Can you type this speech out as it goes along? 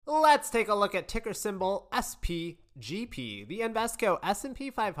Let's take a look at ticker symbol SPGP, the Invesco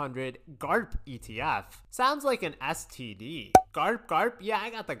S&P 500 GARP ETF. Sounds like an STD. GARP? Yeah, I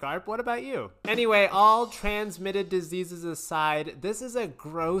got the GARP. What about you? Anyway, all transmitted diseases aside, this is a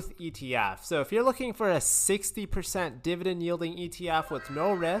growth ETF. So if you're looking for a 60% dividend yielding ETF with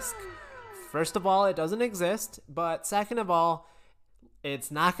no risk, first of all, it doesn't exist. But second of all,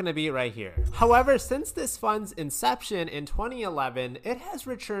 it's not going to be right here. However, since this fund's inception in 2011, it has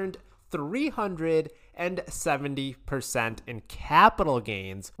returned 370% in capital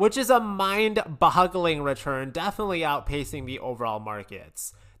gains, which is a mind-boggling return, definitely outpacing the overall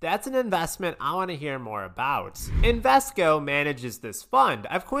markets. That's an investment I want to hear more about. Invesco manages this fund.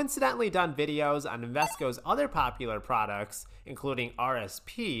 I've coincidentally done videos on Invesco's other popular products, including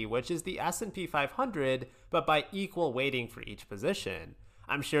RSP, which is the S&P 500, but by equal weighting for each position.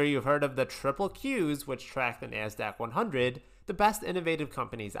 I'm sure you've heard of the QQQs, which track the NASDAQ 100, the best innovative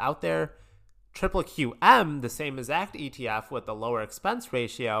companies out there. QQM, the same exact ETF with a lower expense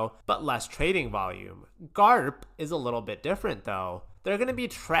ratio, but less trading volume. GARP is a little bit different though. They're going to be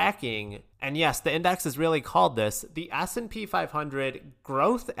tracking, and yes, the index is really called this, the S&P 500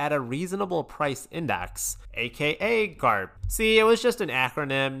 Growth at a Reasonable Price Index, aka GARP. See, it was just an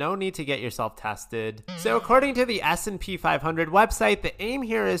acronym, no need to get yourself tested. So according to the S&P 500 website, the aim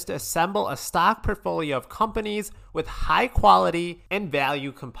here is to assemble a stock portfolio of companies with high quality and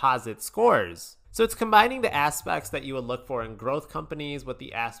value composite scores. So it's combining the aspects that you would look for in growth companies with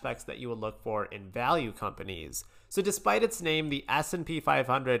the aspects that you would look for in value companies. So despite its name, the S&P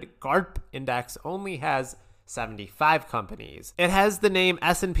 500 GARP index only has 75 companies. It has the name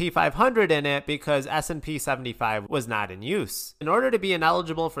S&P 500 in it because S&P 75 was not in use. In order to be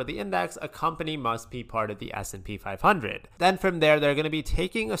ineligible for the index, a company must be part of the S&P 500. Then from there, they're going to be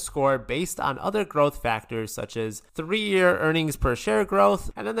taking a score based on other growth factors such as 3-year earnings per share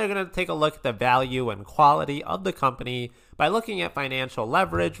growth, and then they're going to take a look at the value and quality of the company by looking at financial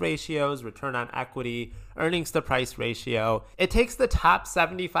leverage ratios, return on equity, earnings to price ratio. It takes the top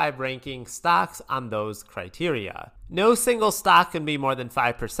 75 ranking stocks on those criteria. No single stock can be more than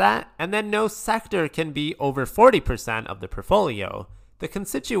 5%, and then no sector can be over 40% of the portfolio. The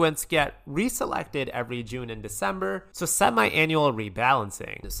constituents get reselected every June and December, so semi-annual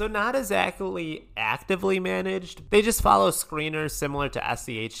rebalancing. So not exactly actively managed, they just follow screeners similar to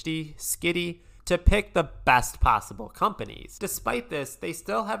SCHD, SCIDI, to pick the best possible companies. Despite this, they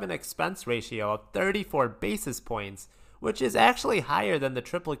still have an expense ratio of 34 basis points, which is actually higher than the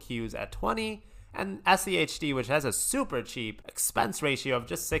QQQs at 20, and SCHD, which has a super cheap expense ratio of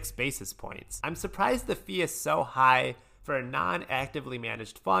just 6 basis points. I'm surprised the fee is so high for a non-actively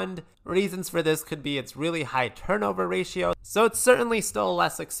managed fund. Reasons for this could be its really high turnover ratio, so it's certainly still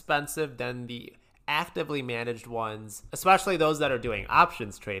less expensive than the actively managed ones, especially those that are doing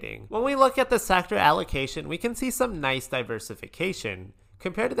options trading. When we look at the sector allocation, we can see some nice diversification.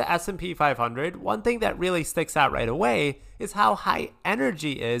 Compared to the S&P 500, one thing that really sticks out right away is how high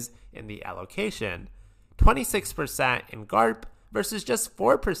energy is in the allocation. 26% in GARP versus just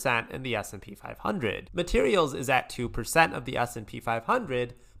 4% in the S&P 500. Materials is at 2% of the S&P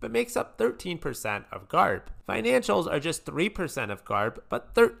 500, but makes up 13% of GARP. Financials are just 3% of GARP,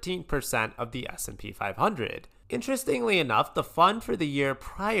 but 13% of the S&P 500. Interestingly enough, the fund for the year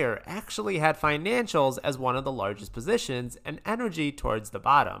prior actually had financials as one of the largest positions and energy towards the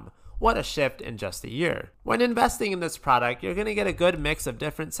bottom. What a shift in just a year. When investing in this product, you're going to get a good mix of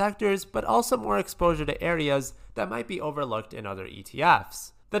different sectors, but also more exposure to areas that might be overlooked in other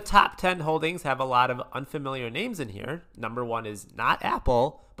ETFs. The top 10 holdings have a lot of unfamiliar names in here. Number 1 is not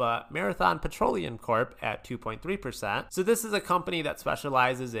Apple, but Marathon Petroleum Corp at 2.3%. So this is a company that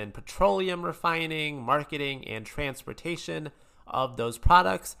specializes in petroleum refining, marketing, and transportation of those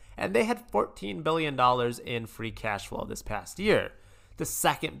products, and they had $14 billion in free cash flow this past year. The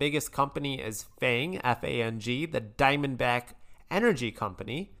second biggest company is FANG, F-A-N-G, the Diamondback Energy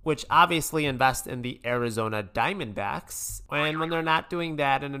Company, which obviously invests in the Arizona Diamondbacks. And when they're not doing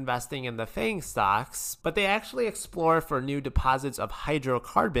that and investing in the FANG stocks, but they actually explore for new deposits of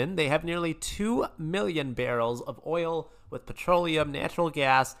hydrocarbon, they have nearly 2 million barrels of oil with petroleum, natural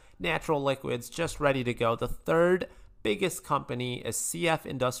gas, natural liquids just ready to go. The third biggest company is CF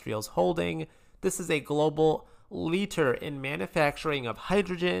Industrials Holding. This is a global leader in manufacturing of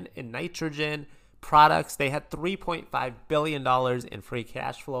hydrogen and nitrogen products. They had $3.5 billion in free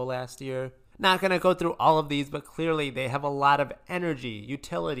cash flow last year. Not going to go through all of these, but clearly they have a lot of energy,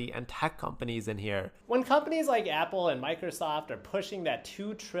 utility, and tech companies in here. When companies like Apple and Microsoft are pushing that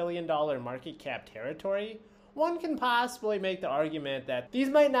 $2 trillion market cap territory, one can possibly make the argument that these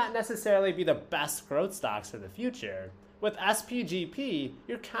might not necessarily be the best growth stocks for the future. With SPGP,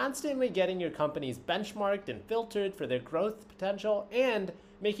 you're constantly getting your companies benchmarked and filtered for their growth potential and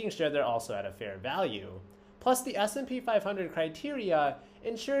making sure they're also at a fair value. Plus, the S&P 500 criteria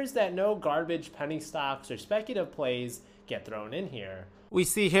ensures that no garbage penny stocks or speculative plays get thrown in here. We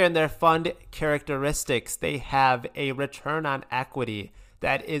see here in their fund characteristics, they have a return on equity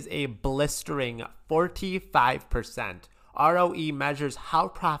that is a blistering 45%. ROE measures how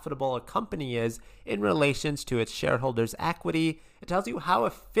profitable a company is in relation to its shareholders' equity. It tells you how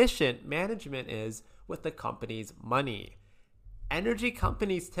efficient management is with the company's money. Energy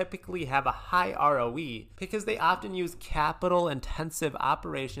companies typically have a high ROE because they often use capital-intensive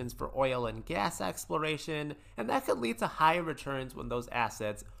operations for oil and gas exploration, and that could lead to higher returns when those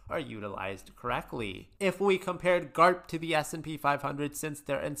assets are utilized correctly. If we compared GARP to the S&P 500 since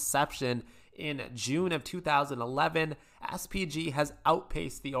their inception in June of 2011, SPG has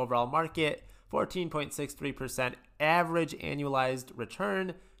outpaced the overall market, 14.63% average annualized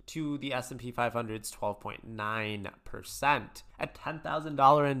return to the S&P 500's 12.9%. A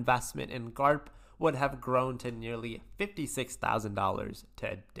 $10,000 investment in GARP would have grown to nearly $56,000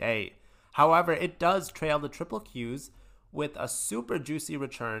 today. However, it does trail the QQQs with a super juicy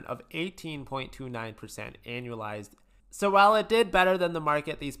return of 18.29% annualized. So while it did better than the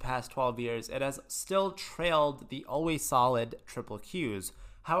market these past 12 years, it has still trailed the always solid QQQs.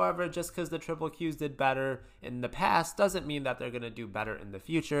 However, just because the QQQs did better in the past doesn't mean that they're going to do better in the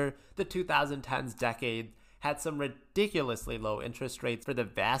future. The 2010s decade had some ridiculously low interest rates for the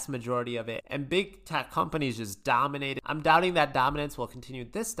vast majority of it, and big tech companies just dominated. I'm doubting that dominance will continue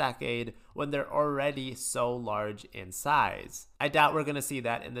this decade when they're already so large in size. I doubt we're going to see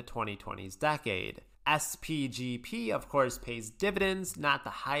that in the 2020s decade. SPGP, of course, pays dividends, not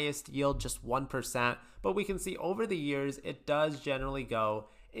the highest yield, just 1%, but we can see over the years it does generally go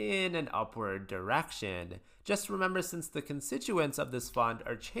in an upward direction. Just remember, since the constituents of this fund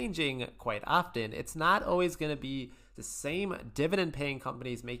are changing quite often, it's not always going to be the same dividend-paying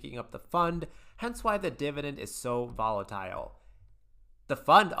companies making up the fund, hence why the dividend is so volatile. The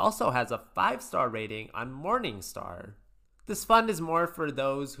fund also has a 5-star rating on Morningstar. This fund is more for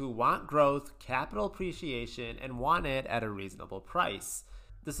those who want growth, capital appreciation, and want it at a reasonable price.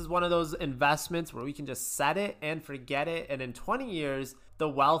 This is one of those investments where we can just set it and forget it, and in 20 years, the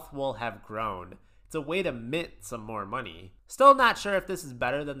wealth will have grown. It's a way to mint some more money. Still not sure if this is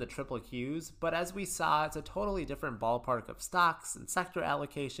better than the QQQs, but as we saw, it's a totally different ballpark of stocks and sector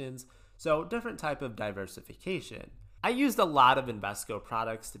allocations, so different type of diversification. I used a lot of Invesco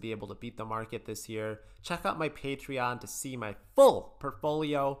products to be able to beat the market this year. Check out my Patreon to see my full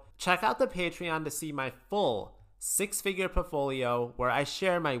portfolio. Check out the Patreon to see my full 6-figure portfolio where I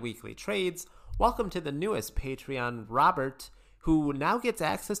share my weekly trades. Welcome to the newest Patreon, Robert, who now gets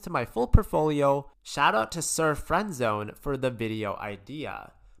access to my full portfolio. Shout out to Sir Friendzone for the video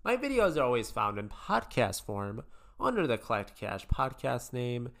idea. My videos are always found in podcast form under the Collect Cash podcast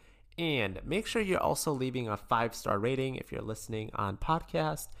name. And make sure you're also leaving a 5-star rating if you're listening on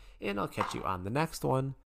podcast, and I'll catch you on the next one.